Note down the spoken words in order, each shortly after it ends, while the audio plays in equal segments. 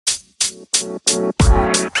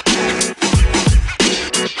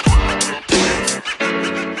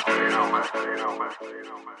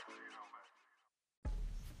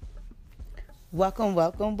Welcome,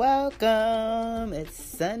 welcome, welcome. It's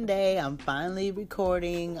Sunday. I'm finally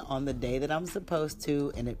recording on the day that I'm supposed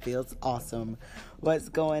to, and it feels awesome. What's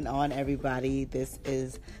going on, everybody? This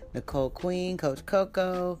is Nicole Queen, Coach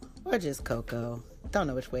Coco, or just Coco. Don't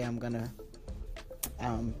know which way I'm going to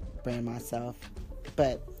brand myself.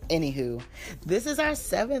 But anywho, this is our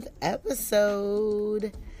 7th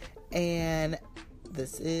episode, and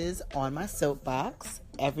this is on my soapbox.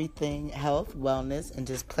 Everything health, wellness, and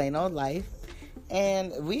just plain old life.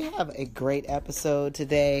 And we have a great episode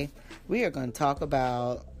today. We are going to talk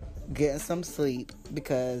about getting some sleep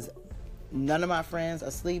because none of my friends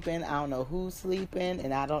are sleeping. I don't know who's sleeping,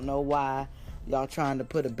 and I don't know why y'all trying to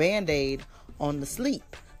put a Band-Aid on the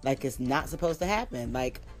sleep. Like it's not supposed to happen.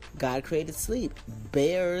 Like God created sleep.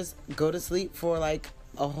 Bears go to sleep for like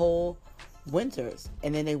a whole winters,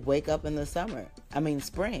 and then they wake up in the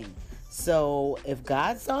spring. So if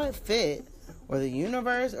God saw it fit, or the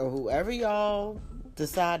universe, or whoever y'all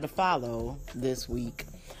decide to follow this week,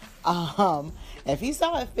 if he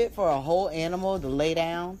saw it fit for a whole animal to lay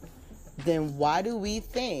down, then why do we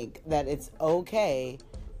think that it's okay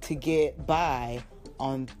to get by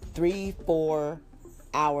on 3-4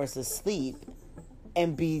 hours of sleep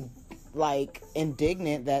and be like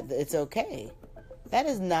indignant that it's okay? That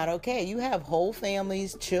is not okay. You have whole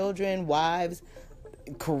families, children, wives,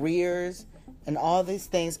 careers, and all these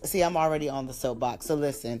things. See, I'm already on the soapbox. So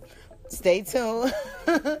listen, stay tuned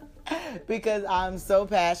because I'm so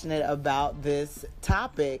passionate about this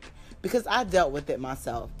topic because I dealt with it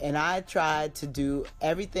myself. And I tried to do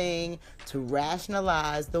everything to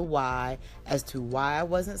rationalize the why as to why I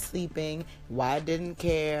wasn't sleeping, why I didn't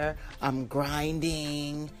care, I'm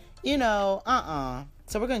grinding, So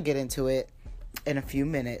we're going to get into it in a few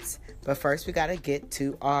minutes. But first, we got to get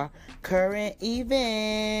to our current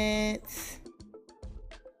events.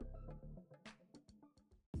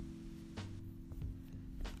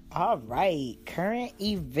 All right, current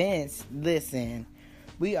events. Listen,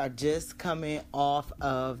 we are just coming off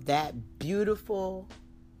of that beautiful,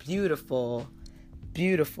 beautiful,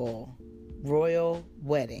 beautiful royal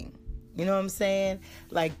wedding. You know what I'm saying?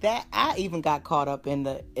 Like that, I even got caught up in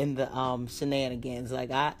the shenanigans.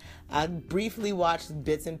 Like I briefly watched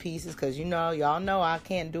bits and pieces because y'all know I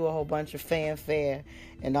can't do a whole bunch of fanfare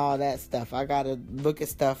and all that stuff. I gotta look at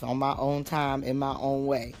stuff on my own time in my own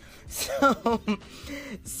way.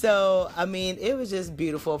 So I mean, it was just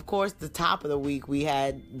beautiful. Of course, the top of the week we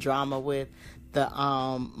had drama with the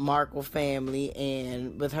Markle family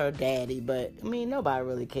and with her daddy, but I mean nobody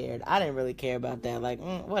really cared. I didn't really care about that. Like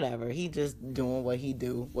whatever, he just doing what he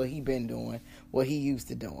been doing, what he used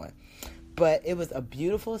to doing. But it was a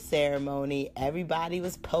beautiful ceremony. Everybody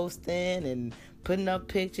was posting and putting up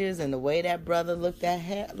pictures, and the way that brother looked at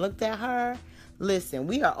her. Listen,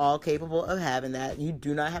 we are all capable of having that. You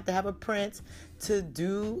do not have to have a prince to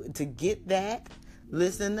get that.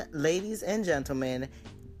 Listen, ladies and gentlemen,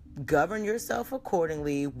 govern yourself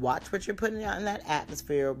accordingly. Watch what you're putting out in that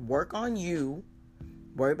atmosphere. Work on you.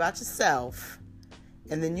 Worry about yourself.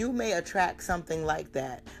 And then you may attract something like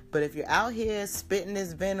that. But if you're out here spitting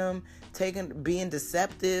this venom, being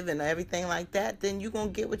deceptive and everything like that, then you're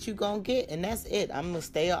going to get what you're going to get. And that's it. I'm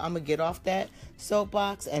going to get off that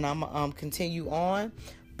soapbox and I'm going to continue on.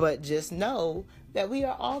 But just know that we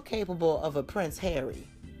are all capable of a Prince Harry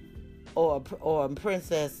or a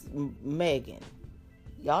Princess Meghan.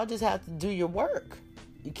 Y'all just have to do your work.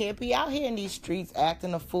 You can't be out here in these streets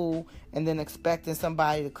acting a fool and then expecting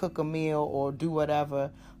somebody to cook a meal or do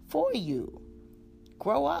whatever for you.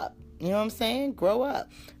 Grow up. You know what I'm saying? Grow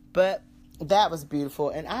up. But that was beautiful.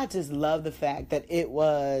 And I just love the fact that it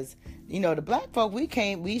was, the black folk, we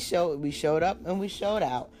showed up and we showed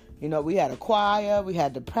out. We had a choir. We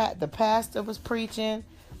had the pastor was preaching.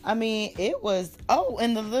 I mean, it was,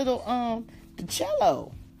 and the little, the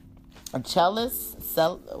cello. A cellist,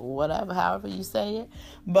 whatever, however you say it.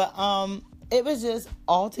 But it was just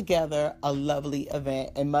altogether a lovely event.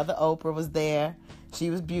 And Mother Oprah was there. She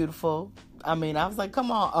was beautiful. I mean, I was like,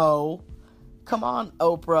 come on,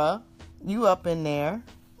 Oprah. You up in there.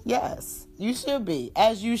 Yes, you should be.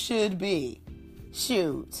 As you should be.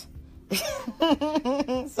 Shoot.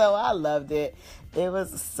 So I loved it. It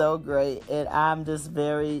was so great. And I'm just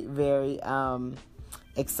very, very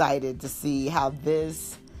excited to see how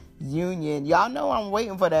this union. Y'all know I'm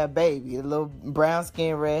waiting for that baby, the little brown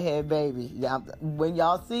skin redhead baby. When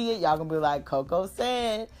y'all see it, y'all gonna be like, Coco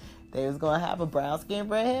said they was gonna have a brown skin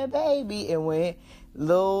redhead baby, and when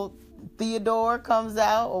little Theodore comes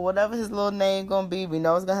out, or whatever his little name gonna be, we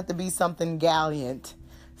know it's gonna have to be something gallant.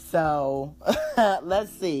 So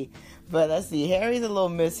let's see. But let's see. Harry's a little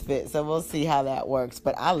misfit, so we'll see how that works.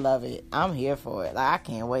 But I love it. I'm here for it. Like, I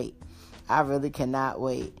can't wait. I really cannot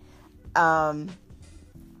wait.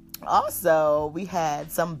 Also, we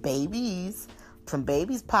had some babies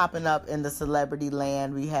popping up in the celebrity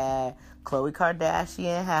land. We had Khloe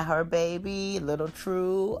Kardashian had her baby, little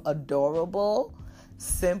True, adorable,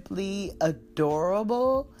 simply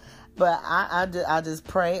adorable. But I just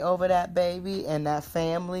pray over that baby and that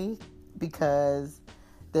family, because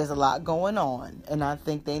there's a lot going on, and I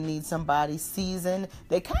think they need somebody seasoned.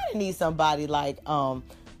 They kind of need somebody like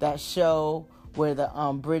that show where the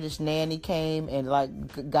British nanny came and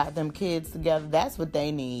like got them kids together. That's what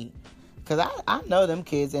they need. Because I know them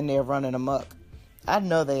kids in there running amok. I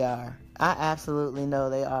know they are. I absolutely know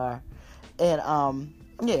they are. And,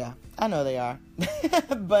 yeah, I know they are.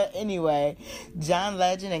 But anyway, John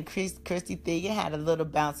Legend and Chrissy Teigen had a little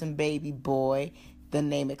bouncing baby boy. The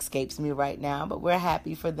name escapes me right now, but we're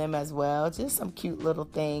happy for them as well. Just some cute little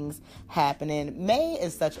things happening. May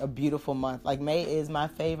is such a beautiful month. Like, May is my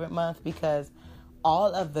favorite month because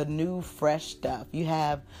all of the new fresh stuff. You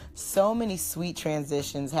have so many sweet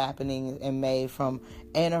transitions happening in May, from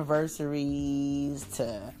anniversaries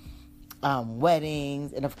to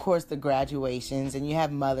weddings, and of course the graduations, and you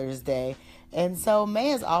have Mother's Day. And so May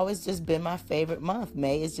has always just been my favorite month.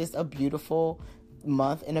 May is just a beautiful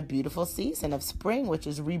month and a beautiful season of spring, which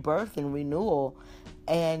is rebirth and renewal.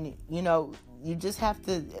 And you just have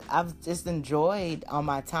to, I've just enjoyed on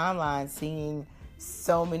my timeline seeing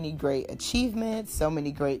so many great achievements, so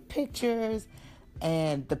many great pictures,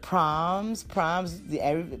 and the proms, parents,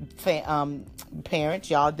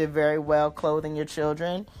 y'all did very well clothing your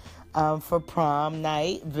children for prom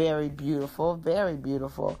night. Very beautiful, very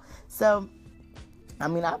beautiful. So, I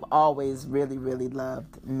mean, I've always really, really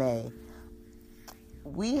loved May.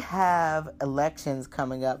 We have elections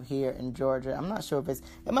coming up here in Georgia. I'm not sure if it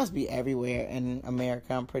must be everywhere in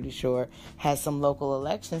America, I'm pretty sure, has some local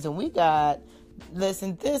elections. And we got,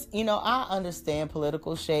 listen, I understand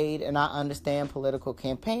political shade and I understand political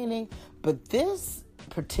campaigning, but this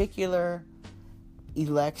particular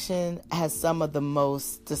election has some of the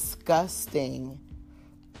most disgusting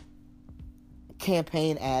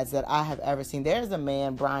campaign ads that I have ever seen. There's a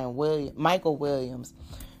man, Michael Williams,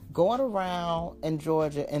 going around in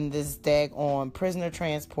Georgia in this daggone prisoner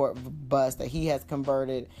transport bus that he has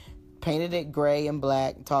converted, painted it gray and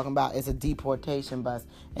black, talking about it's a deportation bus.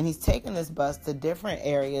 And he's taking this bus to different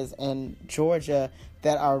areas in Georgia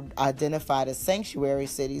that are identified as sanctuary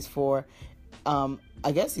cities for, I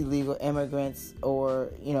guess, illegal immigrants, or,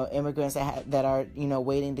 immigrants that are,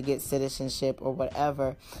 waiting to get citizenship or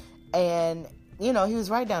whatever. And, he was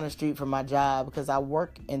right down the street from my job, because I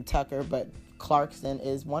work in Tucker, but Clarkston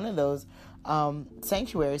is one of those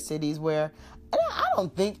sanctuary cities where I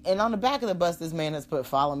don't think, and on the back of the bus this man has put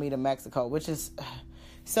 "Follow me to Mexico," which is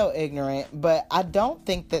so ignorant. But I don't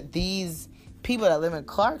think that these people that live in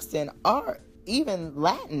Clarkston are even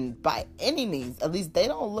Latin by any means. At least they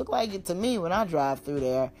don't look like it to me when I drive through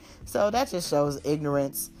there. So that just shows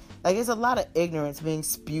ignorance. Like, it's a lot of ignorance being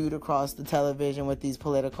spewed across the television with these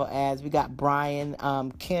political ads. We got Brian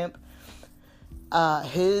Kemp.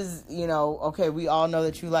 Okay, we all know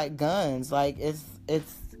that you like guns. Like,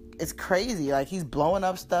 it's crazy. Like, he's blowing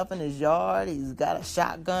up stuff in his yard. He's got a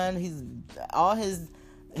shotgun. He's all his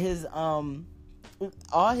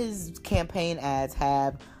campaign ads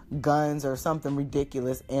have guns or something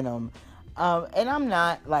ridiculous in them. And I'm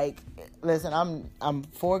not like, listen, I'm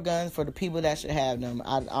for guns for the people that should have them.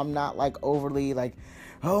 I'm not like overly like,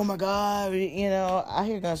 oh my God, I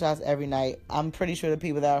hear gunshots every night. I'm pretty sure the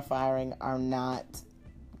people that are firing are not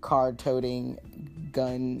card-toting,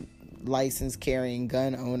 gun license carrying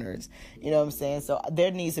gun owners. You know what I'm saying? So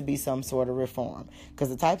there needs to be some sort of reform, because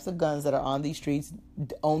the types of guns that are on these streets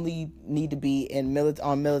only need to be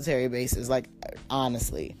on military bases, like,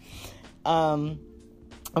 honestly.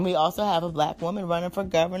 And we also have a black woman running for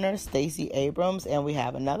governor, Stacey Abrams, and we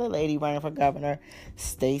have another lady running for governor,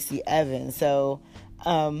 Stacey Evans. So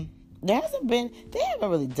they haven't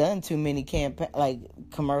really done too many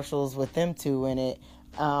commercials with them two in it.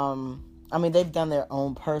 I mean, they've done their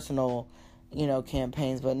own personal,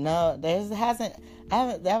 campaigns, but no,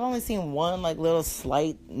 I've only seen one like little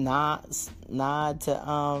slight nod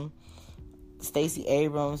to Stacey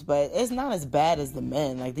Abrams, but it's not as bad as the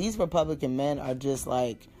men. Like, these Republican men are just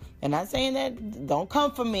like, and not saying that, don't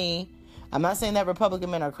come for me, I'm not saying that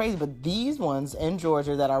Republican men are crazy, but these ones in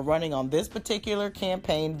Georgia that are running on this particular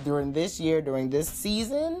campaign during this year, during this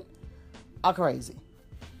season, are crazy.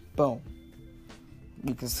 Boom.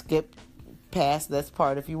 You can skip past this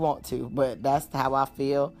part if you want to, but that's how I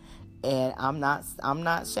feel, and I'm not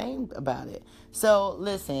ashamed about it. So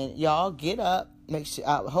listen, y'all, get up. Make sure.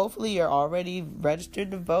 Hopefully, you're already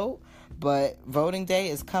registered to vote. But voting day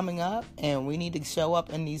is coming up, and we need to show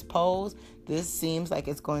up in these polls. This seems like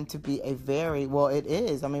it's going to be it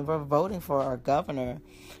is. I mean, we're voting for our governor.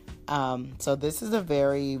 So this is a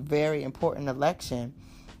very, very important election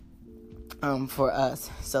for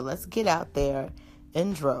us. So let's get out there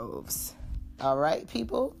in droves. All right,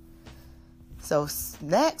 people? So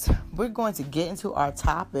next, we're going to get into our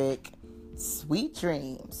topic, sweet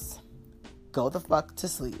dreams. Go the fuck to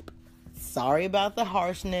sleep. Sorry about the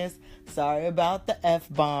harshness. Sorry about the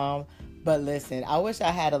F-bomb. But listen, I wish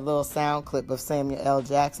I had a little sound clip of Samuel L.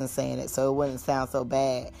 Jackson saying it so it wouldn't sound so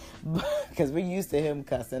bad. Because we're used to him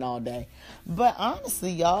cussing all day. But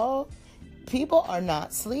honestly, y'all, people are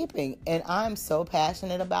not sleeping. And I'm so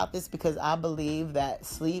passionate about this because I believe that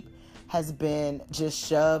sleep has been just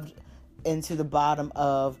shoved into the bottom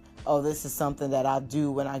of, oh, this is something that I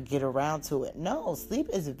do when I get around to it. No, sleep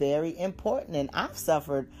is very important. And I've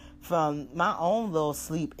suffered from my own little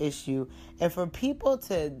sleep issue. And for people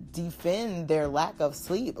to defend their lack of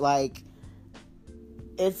sleep, like,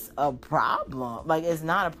 it's a problem. Like, it's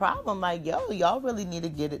not a problem. Like, y'all really need to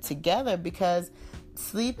get it together, because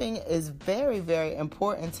sleeping is very, very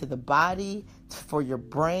important to the body, for your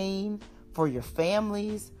brain, for your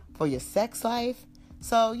families, for your sex life.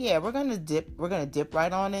 So yeah, we're gonna dip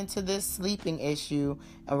right on into this sleeping issue,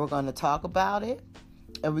 and we're gonna talk about it,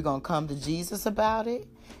 and we're gonna come to Jesus about it,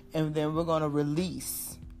 and then we're gonna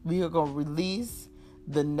release. We are gonna release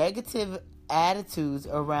the negative attitudes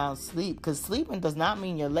around sleep, because sleeping does not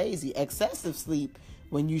mean you're lazy. Excessive sleep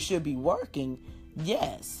when you should be working,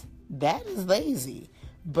 yes, that is lazy.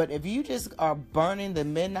 But if you just are burning the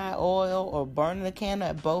midnight oil or burning the candle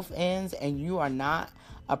at both ends, and you are not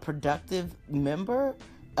a productive member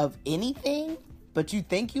of anything, but you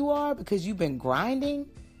think you are because you've been grinding,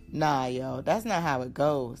 nah, yo, that's not how it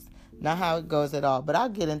goes. Not how it goes at all. But I'll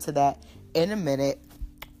get into that in a minute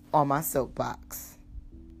on my soapbox.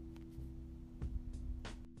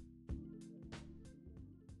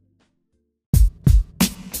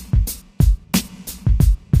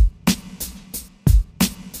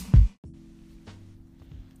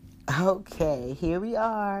 Okay, here we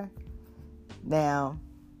are. Now,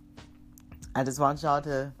 I just want y'all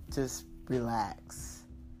to just relax.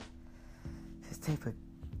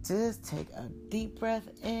 Just take a deep breath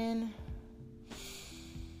in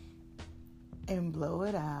and blow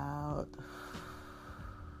it out.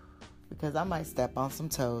 Because I might step on some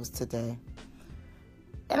toes today.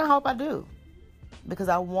 And I hope I do. Because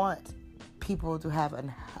I want people to have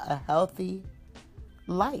a healthy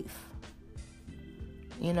life.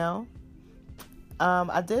 You know?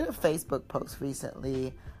 I did a Facebook post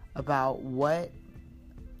recently about what's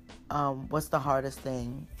the hardest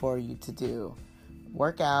thing for you to do.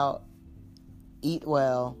 Work out, eat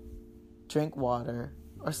well, drink water,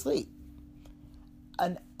 or sleep.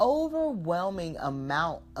 An overwhelming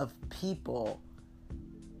amount of people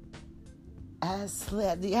have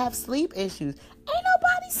sleep issues. Ain't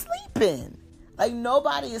nobody sleeping. Like,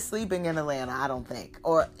 nobody is sleeping in Atlanta, I don't think,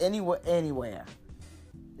 or anywhere.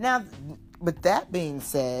 Now, with that being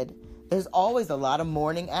said, there's always a lot of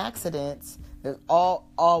morning accidents. There's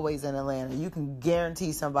always in Atlanta. You can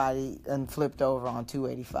guarantee somebody flipped over on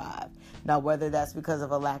 285. Now, whether that's because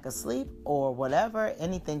of a lack of sleep or whatever,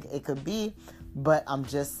 anything it could be, but I'm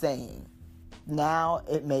just saying. Now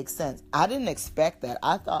it makes sense. I didn't expect that.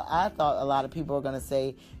 I thought a lot of people were going to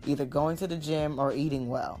say either going to the gym or eating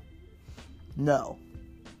well. No.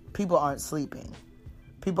 People aren't sleeping.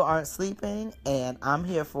 People aren't sleeping, and I'm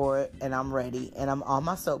here for it, and I'm ready, and I'm on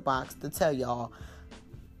my soapbox to tell y'all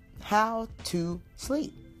how to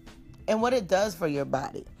sleep and what it does for your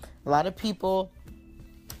body. A lot of people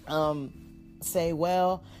say,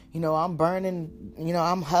 well, I'm burning,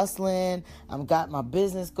 I'm hustling, I've got my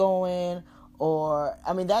business going, or,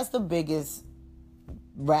 that's the biggest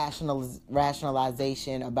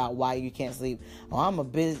rationalization about why you can't sleep. Oh, I'm a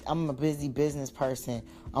busy business person.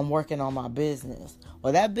 I'm working on my business.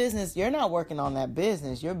 Well, that business, you're not working on that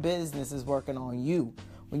business. Your business is working on you.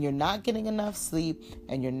 When you're not getting enough sleep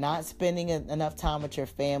and you're not spending enough time with your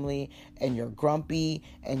family, and you're grumpy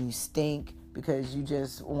and you stink because you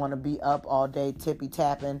just want to be up all day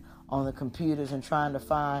tippy-tapping on the computers and trying to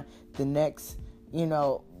find the next,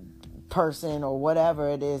 person or whatever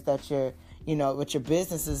it is that what your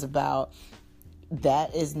business is about,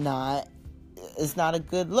 it's not a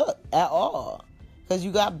good look at all. Because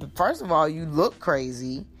first of all, you look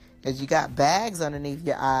crazy because you got bags underneath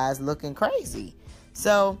your eyes looking crazy.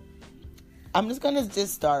 So I'm just going to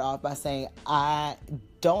just start off by saying I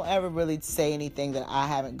don't ever really say anything that I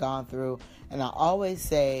haven't gone through. And I always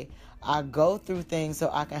say I go through things so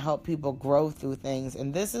I can help people grow through things.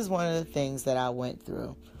 And this is one of the things that I went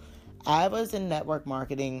through. I was in network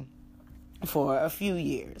marketing for a few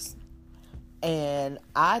years. And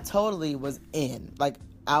I totally was in. Like,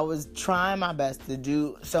 I was trying my best to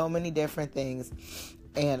do so many different things.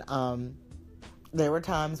 And there were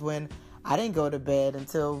times when I didn't go to bed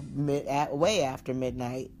until way after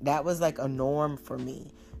midnight. That was like a norm for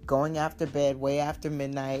me. Going after bed way after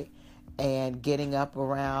midnight and getting up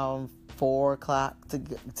around 4 o'clock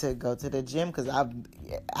to go to the gym, because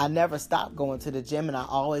I never stopped going to the gym, and I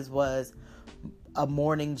always was a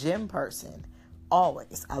morning gym person.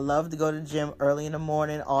 Always. I love to go to the gym early in the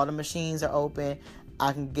morning. All the machines are open.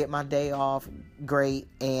 I can get my day off great,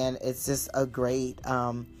 and it's just a great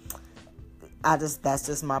that's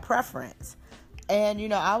just my preference.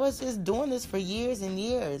 And, I was just doing this for years and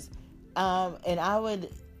years. And I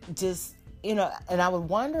would just, and I would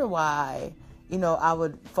wonder why, I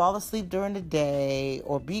would fall asleep during the day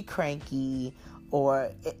or be cranky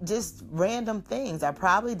or just random things. I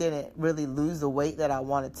probably didn't really lose the weight that I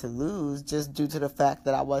wanted to lose just due to the fact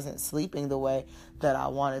that I wasn't sleeping the way that I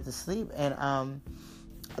wanted to sleep. And,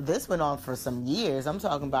 this went on for some years. I'm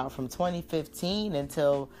talking about from 2015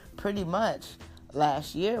 until pretty much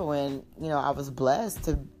last year when, I was blessed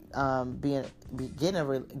to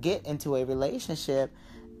get into a relationship,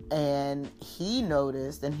 and he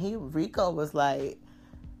noticed, and Rico was like,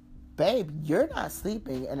 babe, you're not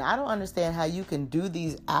sleeping, and I don't understand how you can do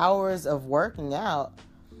these hours of working out,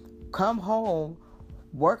 come home,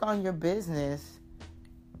 work on your business,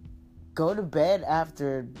 go to bed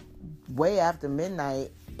way after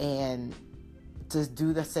midnight, and just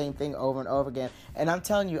do the same thing over and over again. And I'm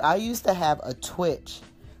telling you, I used to have a twitch.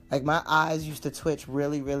 Like, my eyes used to twitch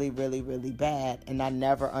really, really, really, really bad, and I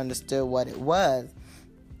never understood what it was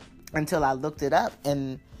until I looked it up.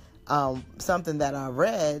 And something that I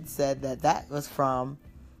read said that was from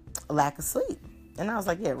lack of sleep. And I was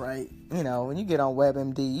like, yeah, right. When you get on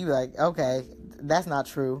WebMD, you're like, okay, that's not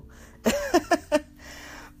true.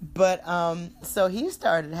 But, so he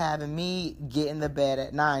started having me get in the bed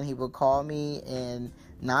at 9. He would call me, and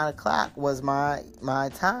 9 o'clock was my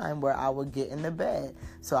time where I would get in the bed.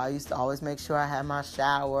 So I used to always make sure I had my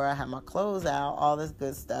shower, I had my clothes out, all this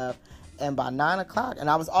good stuff. And by 9 o'clock, and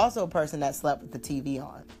I was also a person that slept with the TV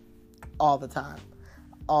on all the time.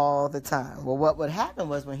 Well, what would happen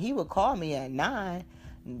was when he would call me at 9,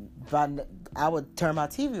 I would turn my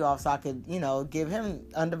TV off so I could, give him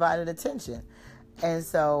undivided attention. And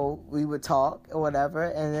so we would talk or whatever,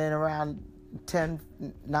 and then around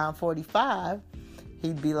 9:45,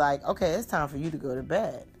 he'd be like, okay, it's time for you to go to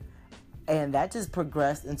bed. And that just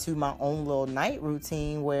progressed into my own little night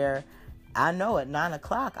routine where I know at 9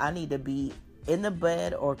 o'clock I need to be in the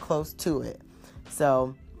bed or close to it.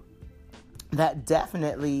 So that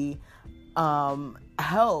definitely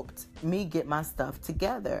helped me get my stuff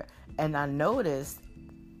together. And I noticed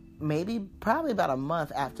probably about a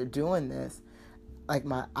month after doing this, like,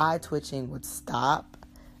 my eye twitching would stop.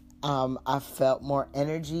 I felt more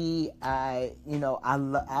energy. I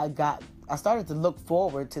started to look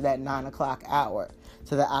forward to that 9 o'clock hour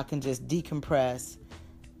so that I can just decompress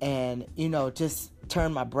and, just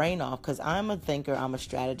turn my brain off, because I'm a thinker, I'm a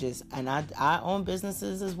strategist, and I own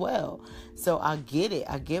businesses as well. So I get it.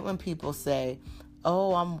 I get when people say,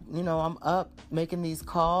 oh, I'm up making these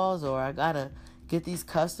calls, or I got to get these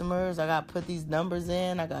customers, I got to put these numbers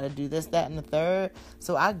in, I got to do this, that, and the third.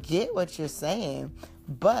 So I get what you're saying,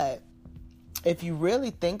 but if you really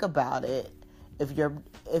think about it, if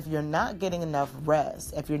you're not getting enough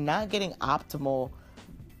rest, if you're not getting optimal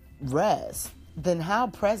rest, then how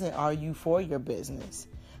present are you for your business?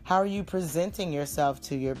 How are you presenting yourself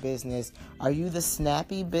to your business? Are you the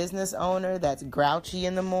snappy business owner that's grouchy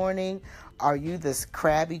in the morning? Are you this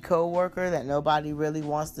crabby coworker that nobody really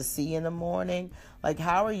wants to see in the morning? Like,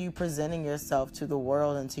 how are you presenting yourself to the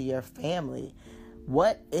world and to your family?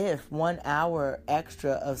 What if 1 hour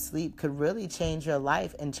extra of sleep could really change your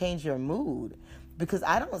life and change your mood? Because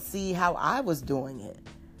I don't see how I was doing it.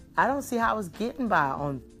 I don't see how I was getting by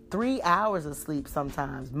on 3 hours of sleep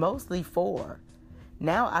sometimes, mostly 4.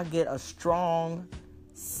 Now I get a strong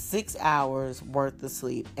 6 hours worth of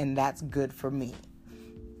sleep, and that's good for me.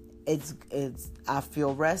 I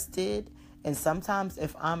feel rested, and sometimes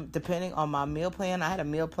if I'm depending on my meal plan, I had a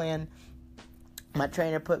meal plan my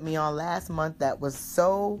trainer put me on last month that was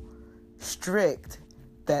so strict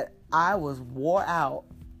that I was wore out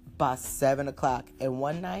by 7 o'clock. And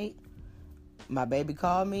one night, my baby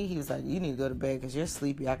called me. He was like, you need to go to bed because you're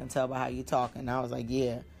sleepy. I can tell by how you're talking. And I was like,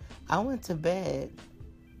 yeah. I went to bed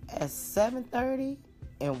at 7:30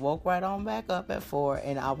 and woke right on back up at 4,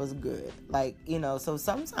 and I was good. Like, so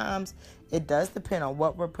sometimes it does depend on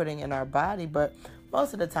what we're putting in our body, but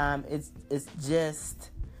most of the time it's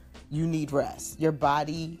just you need rest. Your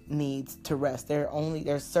body needs to rest.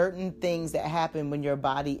 There's certain things that happen when your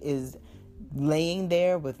body is laying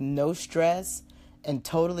there with no stress and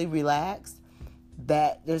totally relaxed,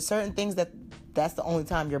 that there's certain things that's the only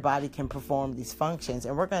time your body can perform these functions.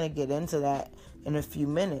 And we're going to get into that in a few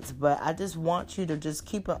minutes. But I just want you to just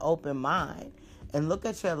keep an open mind and look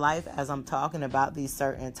at your life as I'm talking about these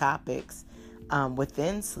certain topics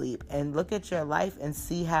within sleep, and look at your life and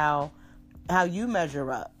see how you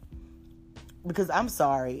measure up. Because I'm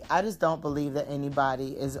sorry, I just don't believe that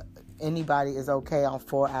anybody is okay on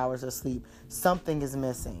 4 hours of sleep. Something is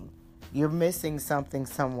missing. You're missing something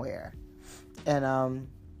somewhere. And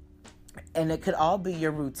it could all be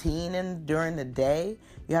your routine, and during the day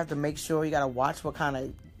you have to make sure you got to watch what kind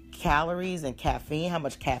of calories and caffeine, how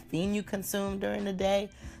much caffeine you consume during the day.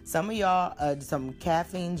 Some of y'all are some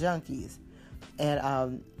caffeine junkies,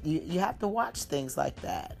 and you have to watch things like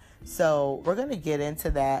that. So we're gonna get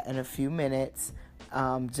into that in a few minutes.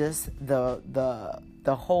 Just the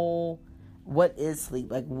whole, what is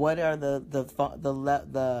sleep? Like, what are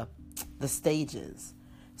the stages?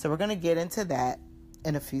 So we're gonna get into that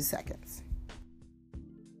in a few seconds.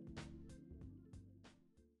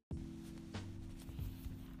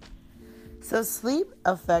 So sleep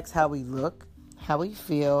affects how we look, how we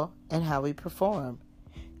feel, and how we perform.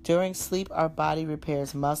 During sleep, our body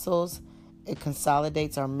repairs muscles, it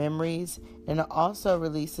consolidates our memories, and it also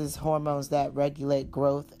releases hormones that regulate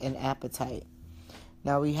growth and appetite.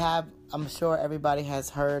 Now I'm sure everybody has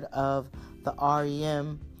heard of the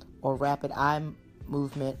REM, or rapid eye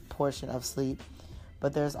movement portion of sleep,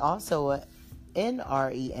 but there's also a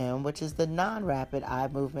NREM, which is the non-rapid eye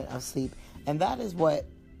movement of sleep, and that is what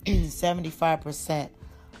 75%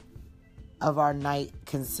 of our night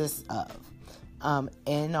consists of.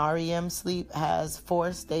 NREM sleep has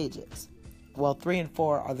 4 stages. Well, 3 and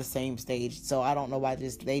 4 are the same stage, so I don't know why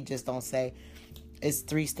they just don't say it's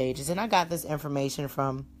 3 stages. And I got this information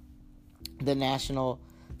from the National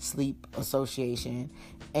Sleep Association,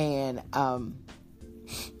 and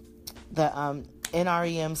the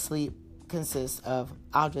NREM sleep consists of,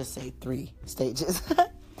 I'll just say, 3 stages.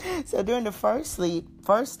 So during the first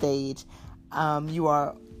stage, you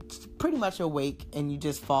are pretty much awake and you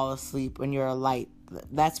just fall asleep when you're light.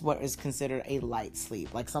 That's what is considered a light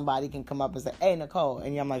sleep. Like, somebody can come up and say, "Hey, Nicole,"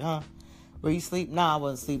 and I'm like, "Huh? Were you asleep?" "Nah, I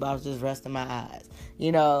wasn't asleep. I was just resting my eyes."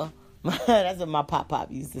 That's what my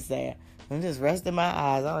pop used to say. "I'm just resting my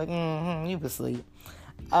eyes." I'm like, you was asleep.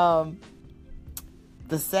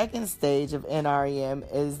 The second stage of NREM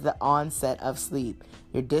is the onset of sleep.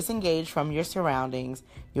 You're disengaged from your surroundings.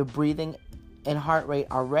 Your breathing and heart rate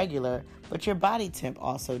are regular, but your body temp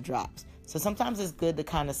also drops. So sometimes it's good to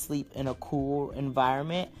kind of sleep in a cool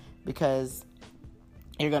environment, because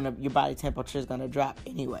your body temperature is gonna drop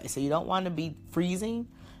anyway. So you don't want to be freezing,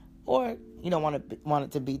 or you don't want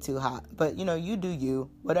it to be too hot. But you do you.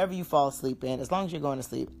 Whatever you fall asleep in, as long as you're going to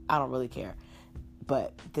sleep, I don't really care.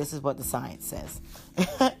 But this is what the science says.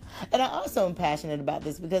 And I also am passionate about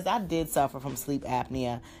this because I did suffer from sleep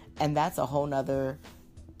apnea, and that's a whole nother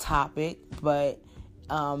topic. But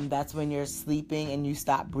that's when you're sleeping and you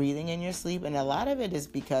stop breathing in your sleep, and a lot of it is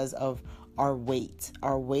because of our weight.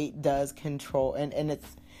 Our weight does control, and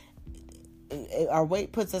our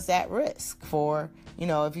weight puts us at risk for,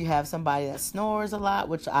 if you have somebody that snores a lot,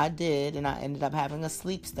 which I did, and I ended up having a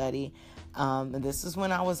sleep study, and this is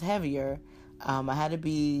when I was heavier. I had to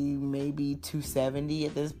be maybe 270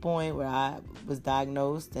 at this point where I was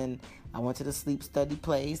diagnosed, and I went to the sleep study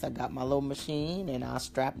place. I got my little machine, and I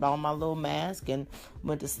strapped on my little mask and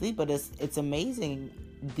went to sleep. But it's amazing,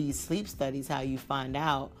 these sleep studies, how you find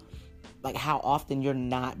out like how often you're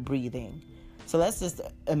not breathing. So let's just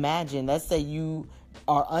imagine, let's say you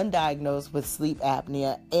are undiagnosed with sleep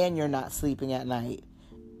apnea and you're not sleeping at night.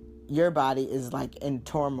 Your body is like in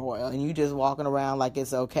turmoil, and you just walking around like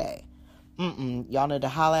it's okay. Y'all need to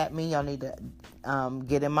holler at me. Y'all need to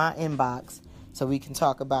get in my inbox so we can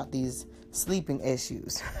talk about these sleeping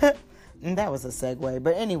issues. And that was a segue.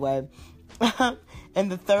 But anyway,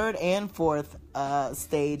 and the third and fourth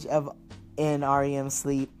stage of NREM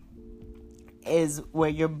sleep is where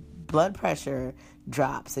your blood pressure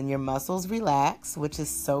drops and your muscles relax, which is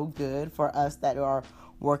so good for us that are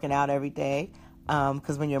working out every day.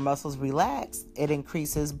 Because when your muscles relax, it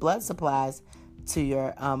increases blood supplies to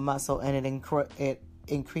your muscle, and it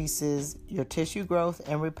increases your tissue growth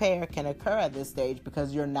and repair can occur at this stage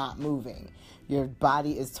because you're not moving. Your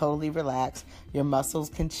body is totally relaxed. Your muscles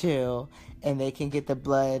can chill and they can get the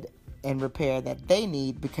blood and repair that they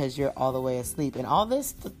need because you're all the way asleep. And all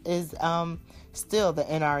this is still the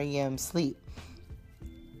NREM sleep.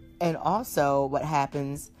 And also what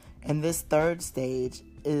happens in this third stage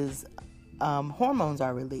is hormones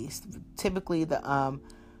are released. Typically the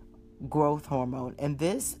growth hormone. And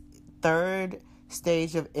this third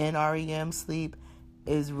stage of NREM sleep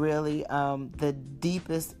is really the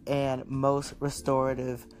deepest and most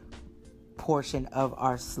restorative portion of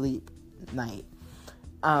our sleep night.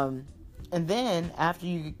 And then after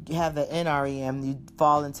you have the NREM, you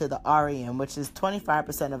fall into the REM, which is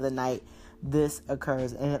 25% of the night this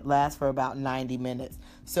occurs, and it lasts for about 90 minutes.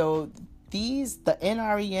 So the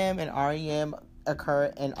NREM and REM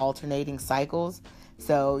occur in alternating cycles.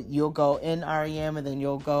 So you'll go NREM and then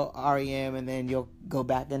you'll go REM and then you'll go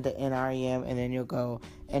back into NREM and then you'll go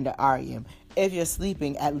into REM. If you're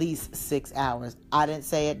sleeping at least 6 hours. I didn't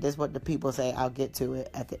say it. This is what the people say. I'll get to it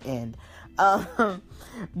at the end.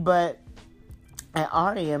 But at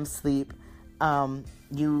REM sleep,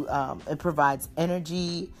 it provides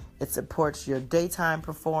energy. It supports your daytime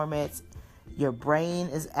performance. Your brain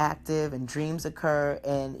is active and dreams occur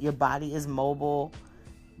and your body is mobile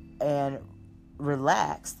and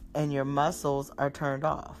relaxed and your muscles are turned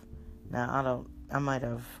off. Now, I might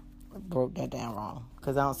have broke that down wrong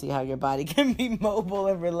because I don't see how your body can be mobile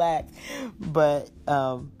and relaxed, but,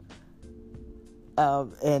 and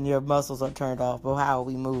your muscles are turned off, but how are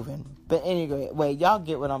we moving? But anyway, y'all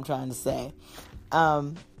get what I'm trying to say.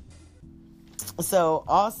 So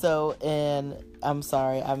also I'm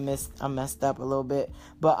sorry, I messed up a little bit,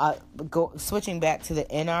 but switching back to the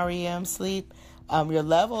NREM sleep, your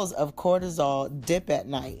levels of cortisol dip at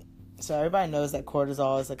night. So everybody knows that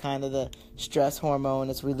cortisol is a kind of the stress hormone.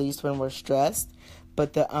 It's released when we're stressed,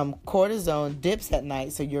 but the cortisol dips at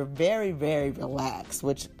night. So you're very, very relaxed,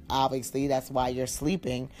 which obviously that's why you're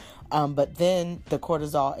sleeping. But then the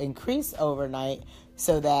cortisol increase overnight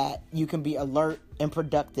so that you can be alert and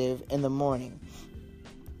productive in the morning.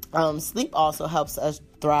 Sleep also helps us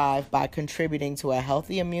thrive by contributing to a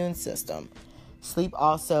healthy immune system. Sleep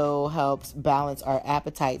also helps balance our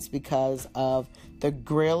appetites because of the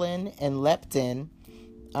ghrelin and leptin.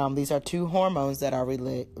 These are two hormones that are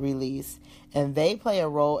released, and they play a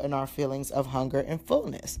role in our feelings of hunger and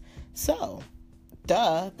fullness. So,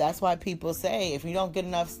 that's why people say if you don't get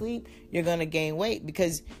enough sleep, you're going to gain weight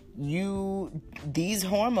because these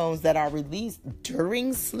hormones that are released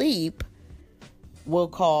during sleep will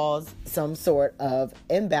cause some sort of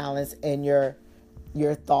imbalance in your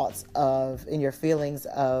thoughts in your feelings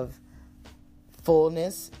of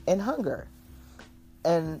fullness and hunger.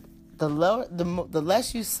 And the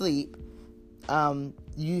less you sleep, the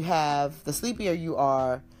sleepier you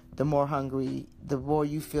are, the more hungry, the more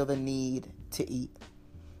you feel the need to eat.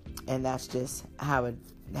 And that's just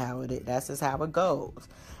that's just how it goes.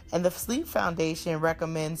 And the Sleep Foundation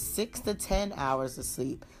recommends 6 to 10 hours of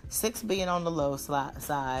sleep. 6 being on the low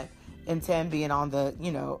side and 10 being on the,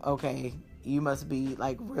 okay, you must be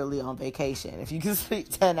like really on vacation if you can sleep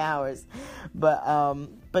 10 hours. But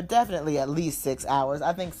definitely at least 6 hours.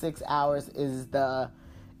 I think 6 hours is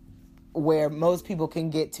where most people can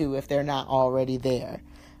get to if they're not already there.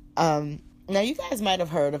 Now you guys might have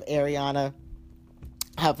heard of Arianna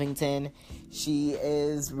Huffington. She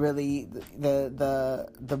is really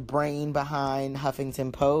the brain behind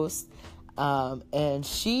Huffington Post. And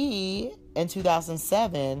she, in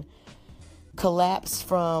 2007, collapsed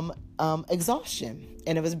from exhaustion.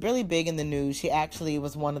 And it was really big in the news. She actually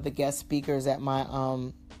was one of the guest speakers at my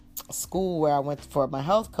school where I went for my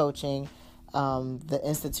health coaching, the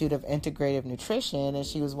Institute of Integrative Nutrition, and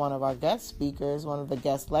she was one of our guest speakers, one of the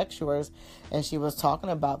guest lecturers, and she was talking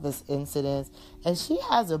about this incident. And she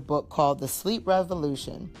has a book called The Sleep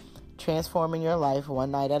Revolution, Transforming Your Life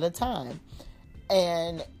One Night at a Time.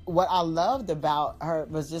 And what I loved about her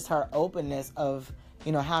was just her openness of,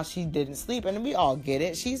 how she didn't sleep. And we all get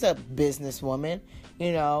it. She's a businesswoman.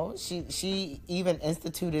 She even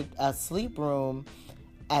instituted a sleep room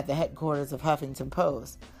at the headquarters of Huffington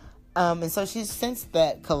Post. And so since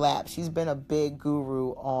that collapse, she's been a big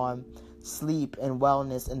guru on sleep and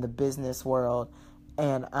wellness in the business world.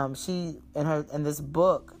 And she, in this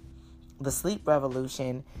book, The Sleep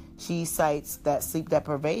Revolution, she cites that sleep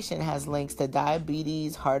deprivation has links to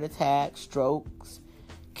diabetes, heart attack, strokes,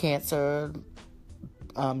 cancer,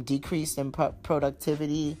 decrease in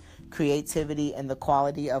productivity, creativity, and the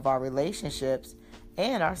quality of our relationships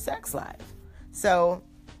and our sex life. So,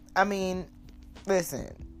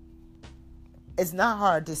 listen, it's not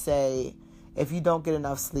hard to say if you don't get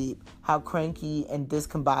enough sleep, how cranky and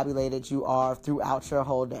discombobulated you are throughout your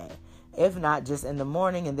whole day. If not, just in the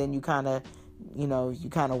morning, and then you kind of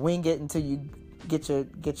wing it until you get your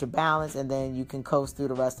balance, and then you can coast through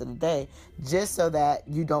the rest of the day, just so that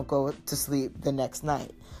you don't go to sleep the next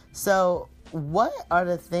night. So what are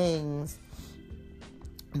the things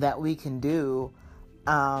that we can do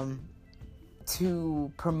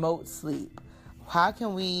to promote sleep? How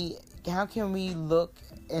can we look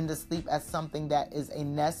into sleep as something that is a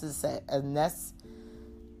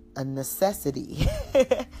necessity?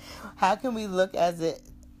 How can we look at it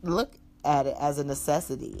as a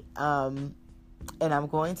necessity? And I'm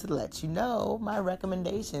going to let you know my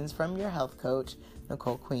recommendations from your health coach,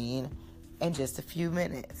 Nicole Queen, in just a few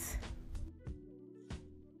minutes.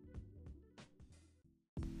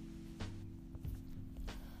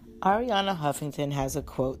 Arianna Huffington has a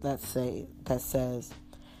quote that says,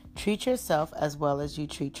 "Treat yourself as well as you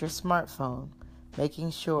treat your smartphone,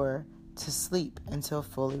 making sure to sleep until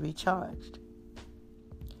fully recharged."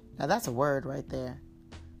 Now that's a word right there.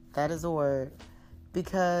 That is a word,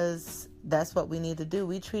 because that's what we need to do.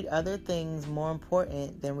 We treat other things more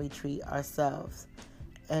important than we treat ourselves.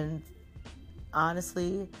 And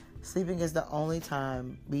honestly, sleeping is the only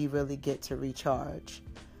time we really get to recharge.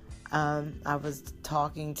 I was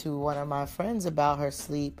talking to one of my friends about her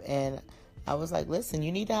sleep, and I was like, listen,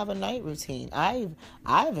 you need to have a night routine.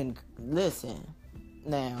 Listen,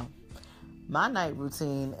 now, my night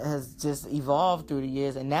routine has just evolved through the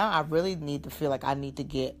years, and now I really need to feel like I need to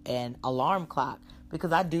get an alarm clock,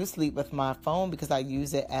 because I do sleep with my phone because I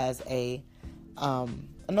use it as an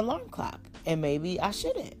alarm clock, and maybe I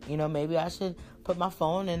shouldn't. Maybe I should put my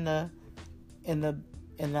phone in the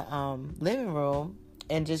living room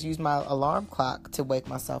and just use my alarm clock to wake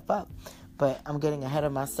myself up. But I'm getting ahead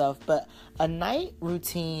of myself. But a night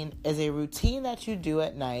routine is a routine that you do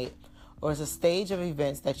at night, or it's a stage of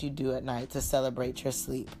events that you do at night to celebrate your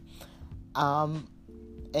sleep. And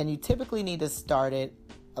you typically need to start it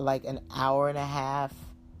like an hour and a half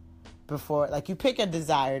before, like you pick a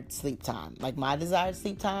desired sleep time. Like my desired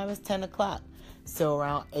sleep time is 10 o'clock. So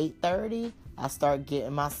around 8:30, I start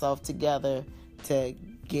getting myself together to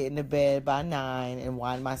get into bed by 9 and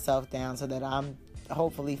wind myself down so that I'm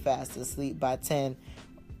hopefully fast asleep by 10.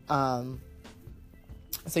 So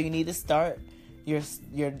you need to start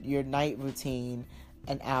your night routine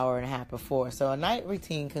an hour and a half before. So a night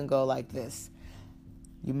routine can go like this.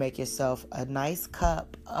 You make yourself a nice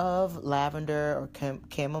cup of lavender or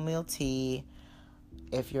chamomile tea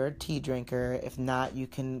if you're a tea drinker. If not, you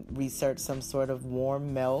can research some sort of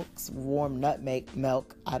warm nutmeg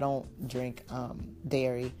milk. I don't drink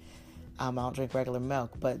dairy. I don't drink regular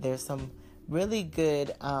milk, but there's some really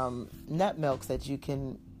good nut milks that you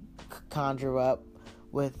can conjure up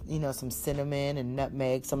with, some cinnamon and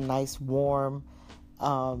nutmeg, some nice warm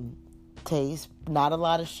taste. Not a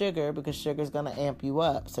lot of sugar, because sugar is going to amp you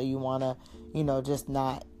up. So you want to, just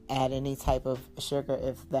not add any type of sugar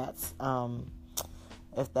if that's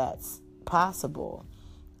possible.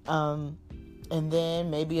 And then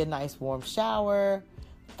maybe a nice warm shower,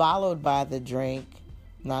 followed by the drink,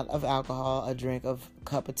 not of alcohol, a drink of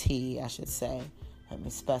cup of tea, I should say. Let me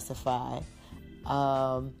specify.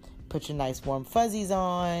 Put your nice warm fuzzies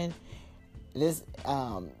on.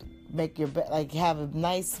 Make your bed, like have a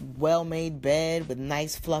nice well-made bed with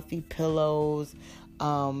nice fluffy pillows.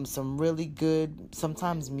 Some really good,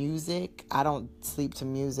 sometimes music. I don't sleep to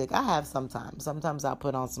music. I have sometimes. Sometimes I'll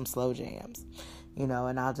put on some slow jams, and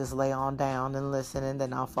I'll just lay on down and listen, and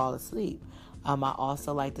then I'll fall asleep. I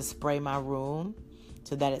also like to spray my room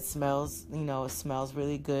so that it smells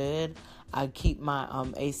really good. I keep my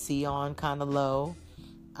AC on kind of low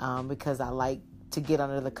because I like to get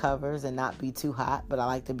under the covers and not be too hot, but I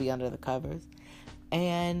like to be under the covers.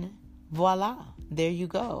 And voila, there you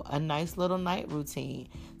go. A nice little night routine.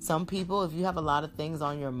 Some people, if you have a lot of things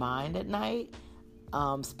on your mind at night,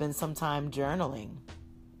 spend some time journaling.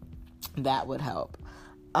 That would help.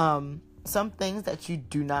 Some things that you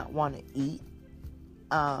do not want to eat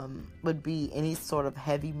would be any sort of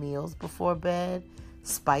heavy meals before bed.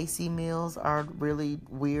 Spicy meals are really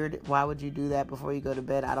weird. Why would you do that before you go to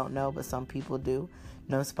bed? I don't know, but some people do.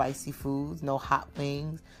 No spicy foods, no hot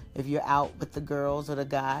wings. If you're out with the girls or the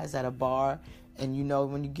guys at a bar and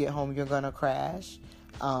when you get home you're going to crash,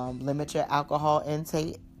 limit your alcohol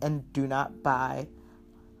intake and do not buy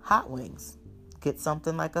hot wings. Get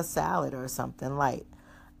something like a salad or something light.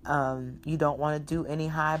 You don't want to do any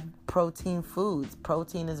high protein foods.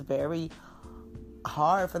 Protein is very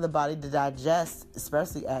hard for the body to digest,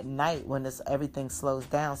 especially at night when everything slows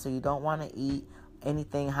down. So you don't want to eat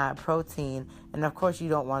anything high protein, and of course you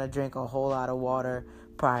don't want to drink a whole lot of water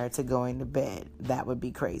prior to going to bed. That would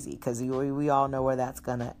be crazy, because we all know where that's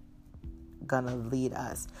gonna lead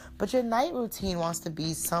us. But your night routine wants to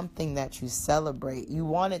be something that you celebrate. You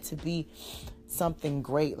want it to be something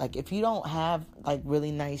great. Like, if you don't have like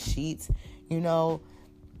really nice sheets,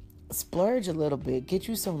 splurge a little bit. Get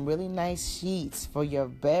you some really nice sheets for your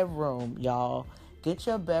bedroom, y'all. Get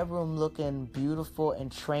your bedroom looking beautiful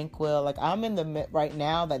and tranquil. Like, I'm in the right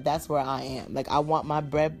now, that's where I am. Like, I want my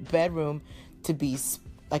bedroom to be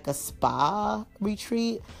like a spa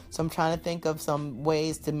retreat. So I'm trying to think of some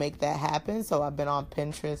ways to make that happen. So I've been on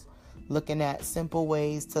Pinterest looking at simple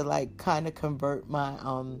ways to like kind of convert my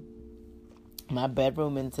my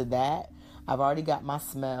bedroom into that. I've already got my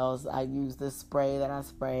smells. I use this spray that I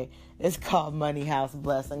spray. It's called Money House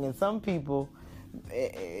Blessing. And some people,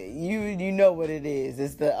 you know what it is.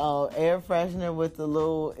 It's the air freshener with the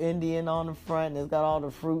little Indian on the front. And it's got all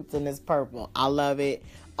the fruits and it's purple. I love it.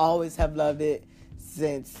 Always have loved it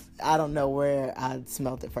since I don't know where I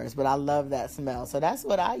smelt it first. But I love that smell. So that's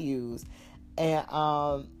what I use. And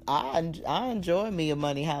I enjoy me a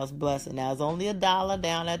Money House Blessing. Now, it's only $1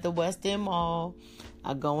 down at the West End Mall.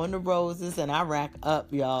 I go into Roses and I rack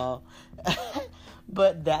up, y'all.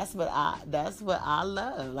 But that's what I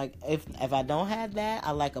love. Like, if I don't have that,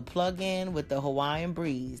 I like a plug-in with the Hawaiian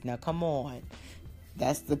Breeze. Now, come on.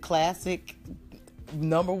 That's the classic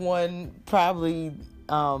number one probably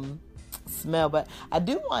smell. But I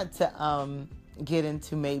do want to get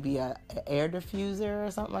into maybe a air diffuser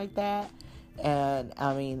or something like that. And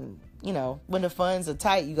I mean, when the funds are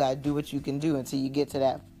tight, you gotta do what you can do until you get to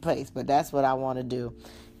that place. But that's what I want to do.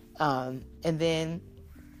 And then,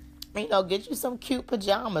 get you some cute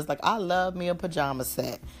pajamas. Like, I love me a pajama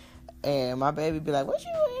set. And my baby be like, what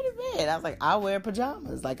you wear to bed? I was like, I wear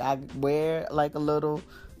pajamas. Like, I wear like a little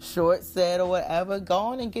short set or whatever. Go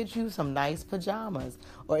on and get you some nice pajamas.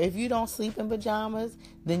 Or if you don't sleep in pajamas,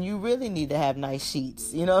 then you really need to have nice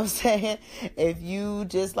sheets. You know what I'm saying? If you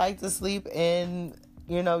just like to sleep in,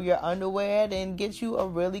 your underwear, then get you a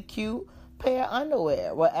really cute pair of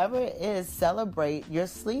underwear. Whatever it is, celebrate your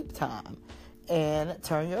sleep time. And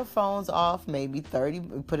turn your phones off, maybe 30,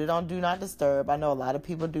 put it on Do Not Disturb. I know a lot of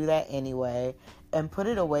people do that anyway. And put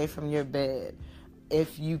it away from your bed.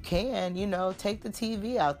 If you can, take the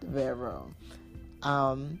TV out the bedroom.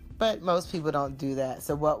 But most people don't do that.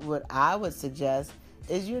 So what I would suggest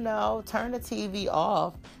is, turn the TV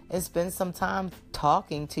off and spend some time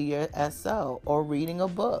talking to your SO or reading a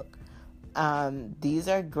book. These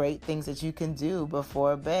are great things that you can do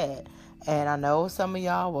before bed. And I know some of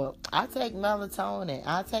y'all I take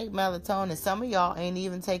melatonin. Some of y'all ain't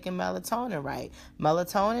even taking melatonin right.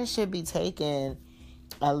 Melatonin should be taken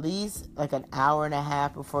at least like an hour and a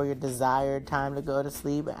half before your desired time to go to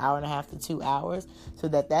sleep, an hour and a half to 2 hours, so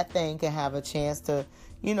that thing can have a chance to,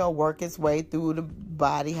 work its way through the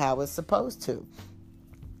body how it's supposed to.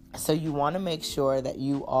 So you want to make sure that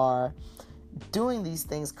you are doing these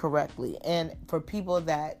things correctly. And for people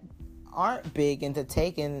that aren't big into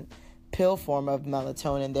taking pill form of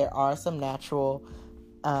melatonin, there are some natural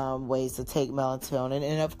ways to take melatonin.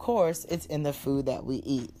 And of course, it's in the food that we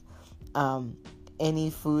eat.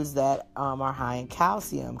 Any foods that are high in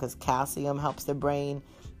calcium, because calcium helps the brain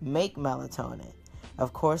make melatonin.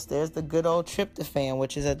 Of course, there's the good old tryptophan,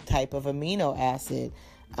 which is a type of amino acid,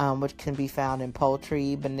 which can be found in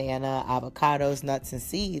poultry, banana, avocados, nuts, and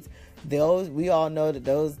seeds. We all know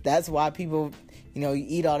that's why people, you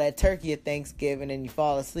eat all that turkey at Thanksgiving and you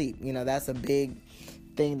fall asleep. That's a big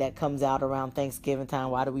thing that comes out around Thanksgiving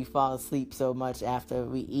time. Why do we fall asleep so much after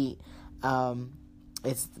we eat?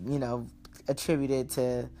 It's, attributed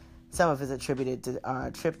to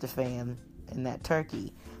tryptophan in that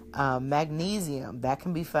turkey. Magnesium, that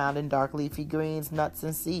can be found in dark leafy greens, nuts,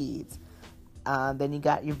 and seeds. Then you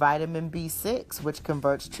got your vitamin B6, which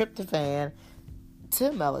converts tryptophan to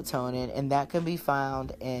melatonin, and that can be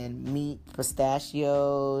found in meat,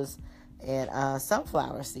 pistachios, and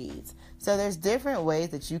sunflower seeds. So there's different ways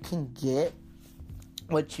that you can get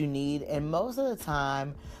what you need, and most of the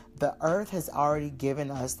time the earth has already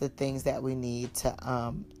given us the things that we need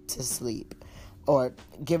to sleep, or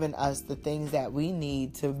given us the things that we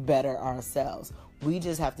need to better ourselves. We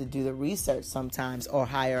just have to do the research sometimes, or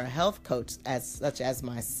hire a health coach such as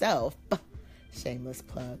myself, shameless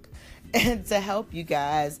plug, and to help you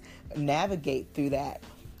guys navigate through that.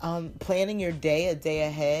 Planning your day a day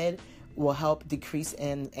ahead will help decrease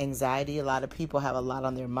anxiety. A lot of people have a lot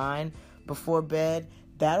on their mind before bed.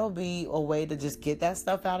 That'll be a way to just get that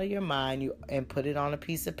stuff out of your mind and put it on a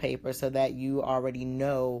piece of paper so that you already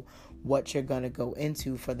know what you're going to go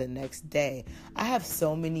into for the next day. I have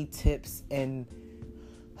so many tips and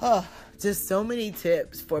Oh, just so many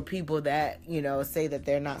tips for people that, say that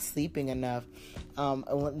they're not sleeping enough.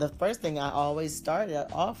 The first thing I always start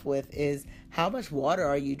off with is how much water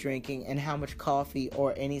are you drinking and how much coffee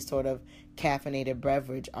or any sort of caffeinated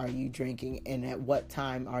beverage are you drinking and at what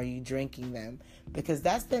time are you drinking them? Because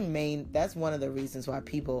that's one of the reasons why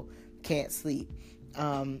people can't sleep.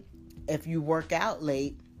 If you work out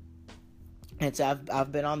late, and so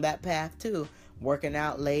I've been on that path too, working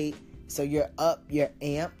out late, so you're up, you're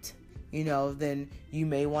amped, then you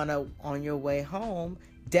may want to, on your way home,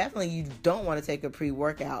 definitely you don't want to take a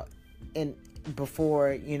pre-workout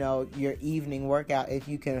before, your evening workout if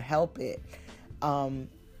you can help it.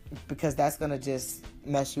 Because that's going to just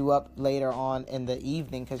mess you up later on in the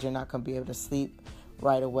evening because you're not going to be able to sleep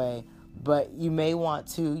right away. But you may want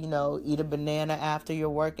to, eat a banana after your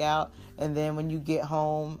workout, and then when you get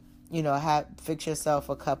home, fix yourself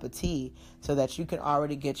a cup of tea so that you can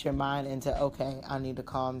already get your mind into, okay, I need to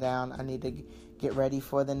calm down. I need to get ready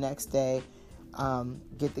for the next day.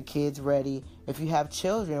 Get the kids ready. If you have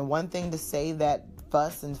children, one thing to save that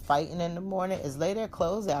fuss and fighting in the morning is lay their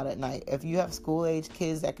clothes out at night. If you have school-age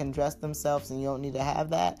kids that can dress themselves and you don't need to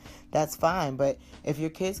have that, that's fine. But if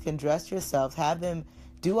your kids can dress yourselves, have them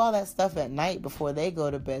do all that stuff at night before they go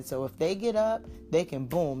to bed. So if they get up, they can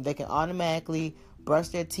automatically brush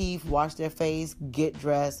their teeth, wash their face, get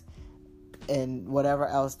dressed, and whatever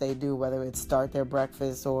else they do, whether it's start their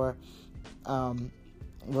breakfast or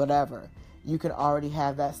whatever. You can already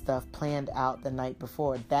have that stuff planned out the night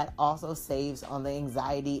before. That also saves on the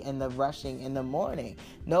anxiety and the rushing in the morning.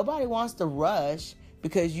 Nobody wants to rush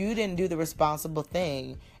because you didn't do the responsible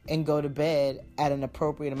thing and go to bed at an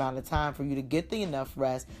appropriate amount of time for you to get the enough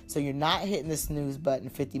rest so you're not hitting the snooze button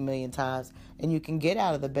 50 million times, and you can get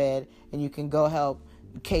out of the bed and you can go help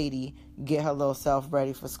Katie get her little self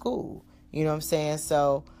ready for school. You know what I'm saying?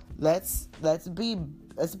 So let's be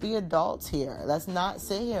adults here. Let's not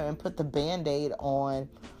sit here and put the Band-Aid on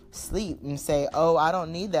sleep and say, oh, I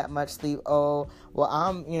don't need that much sleep. Oh, well,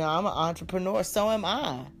 I'm an entrepreneur. So am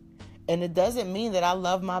I. And it doesn't mean that I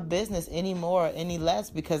love my business any more or any less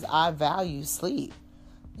because I value sleep.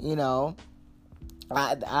 I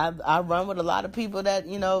run with a lot of people that,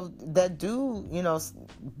 that do,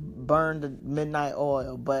 burn the midnight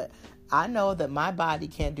oil. But I know that my body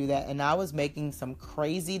can't do that. And I was making some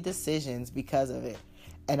crazy decisions because of it.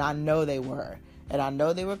 And I know they were. And I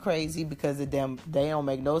know they were crazy because of them. They don't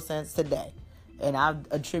make no sense today. And I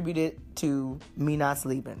attribute it to me not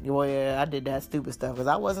sleeping. Well, yeah, I did that stupid stuff because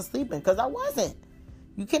I wasn't sleeping. Because I wasn't.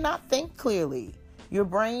 You cannot think clearly. Your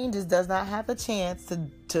brain just does not have a chance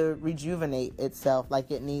to rejuvenate itself like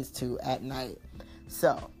it needs to at night.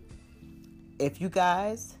 So, if you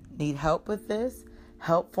guys need help with this,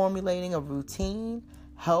 help formulating a routine,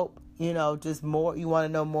 help, just more, you want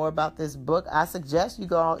to know more about this book, I suggest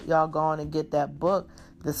y'all go on and get that book,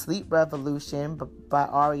 The Sleep Revolution by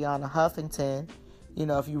Arianna Huffington.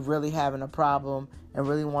 If you're really having a problem and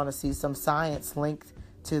really want to see some science linked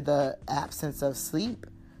to the absence of sleep,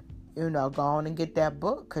 go on and get that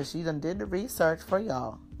book because she done did the research for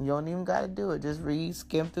y'all. You don't even got to do it. Just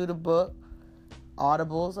skim through the book.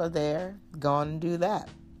 Audibles are there. Go on and do that.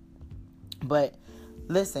 But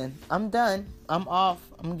listen, I'm done. I'm off.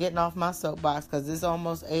 I'm getting off my soapbox because it's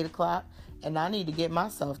almost 8 o'clock and I need to get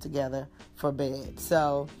myself together for bed.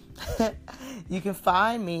 So you can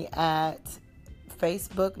find me at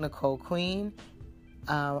Facebook, Nicole Queen.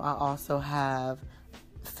 I also have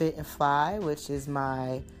Fit and Fly, which is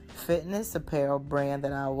my fitness apparel brand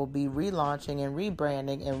that I will be relaunching and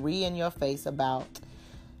rebranding and in your face about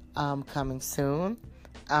coming soon.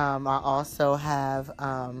 I also have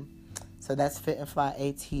so that's Fit and Fly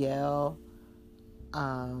ATL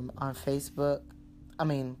on Facebook.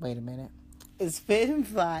 Wait a minute. It's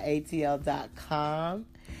fitandflyatl.com.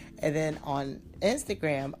 And then on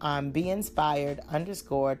Instagram, I'm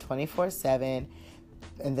BeInspired_247.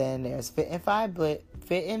 And then there's Fit and Fly Biz,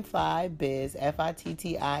 FITTINFLY Biz.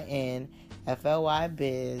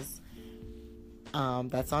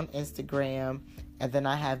 That's on Instagram. And then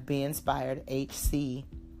I have Be Inspired HC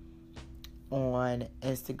on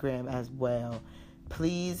Instagram as well.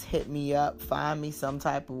 Please hit me up. Find me some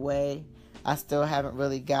type of way. I still haven't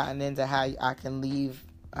really gotten into how I can leave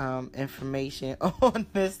information on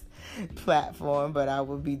this platform, but I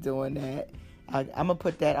will be doing that. I'm going to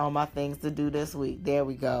put that on my things to do this week. There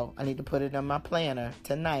we go. I need to put it on my planner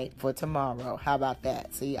tonight for tomorrow. How about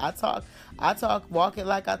that? See, I talk, walk it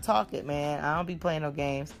like I talk it, man. I don't be playing no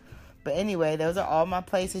games. But anyway, those are all my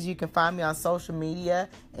places. You can find me on social media.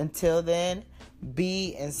 Until then,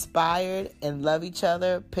 be inspired and love each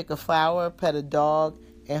other. Pick a flower, pet a dog,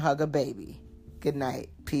 and hug a baby. Good night.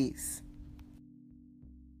 Peace.